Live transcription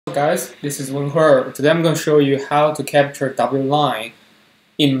Guys, this is Wenhe. Today I'm going to show you how to capture WLAN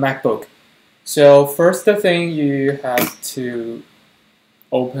in MacBook. So first thing, you have to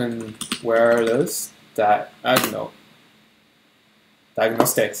open Wireless Diagnostics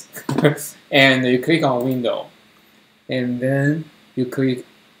and you click on Window, and then you click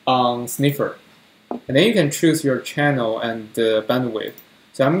on Sniffer, and then you can choose your channel and the bandwidth.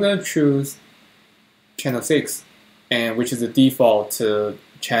 So I'm going to choose channel 6, and which is the default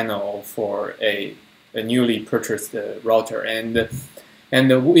channel for a newly purchased router, and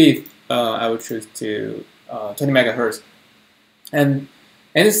the width I will choose to 20 megahertz, and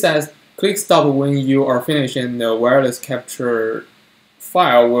it says click stop when you are finished, and the wireless capture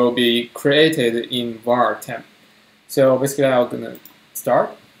file will be created in var temp. So basically I'm gonna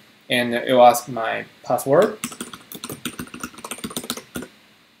start, and it will ask my password,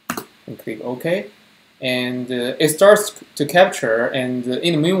 and click OK. And it starts to capture, and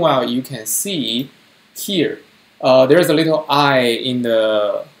in the meanwhile you can see here there's a little eye in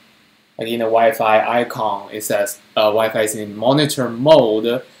the Wi-Fi icon. It says Wi-Fi is in monitor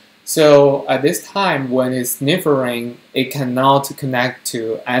mode. So at this time when it's sniffering, it cannot connect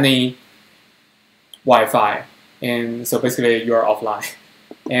to any Wi-Fi, and so basically you're offline.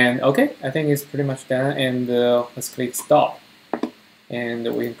 And okay, I think it's pretty much done, and let's click stop. And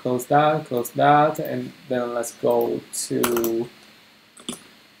we can close that, and then let's go to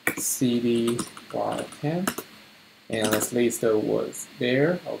CD var temp, and let's list what's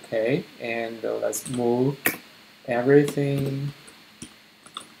there. Okay, and let's move everything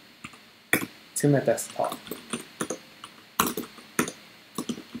to my desktop.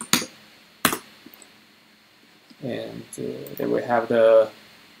 And then we have the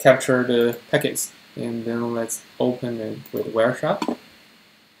captured packets. And then let's open it with Wireshark.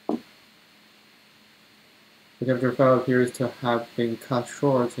 The capture file appears to have been cut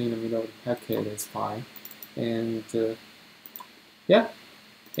short in the middle of the packet. It's fine. And yeah,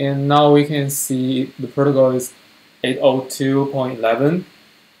 and now we can see the protocol is 802.11,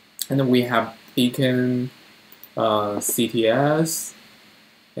 and we have beacon, CTS,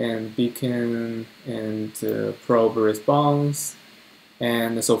 and beacon, and probe response,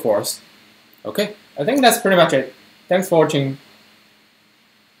 and so forth. Okay, I think that's pretty much it. Thanks for watching.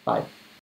 Bye.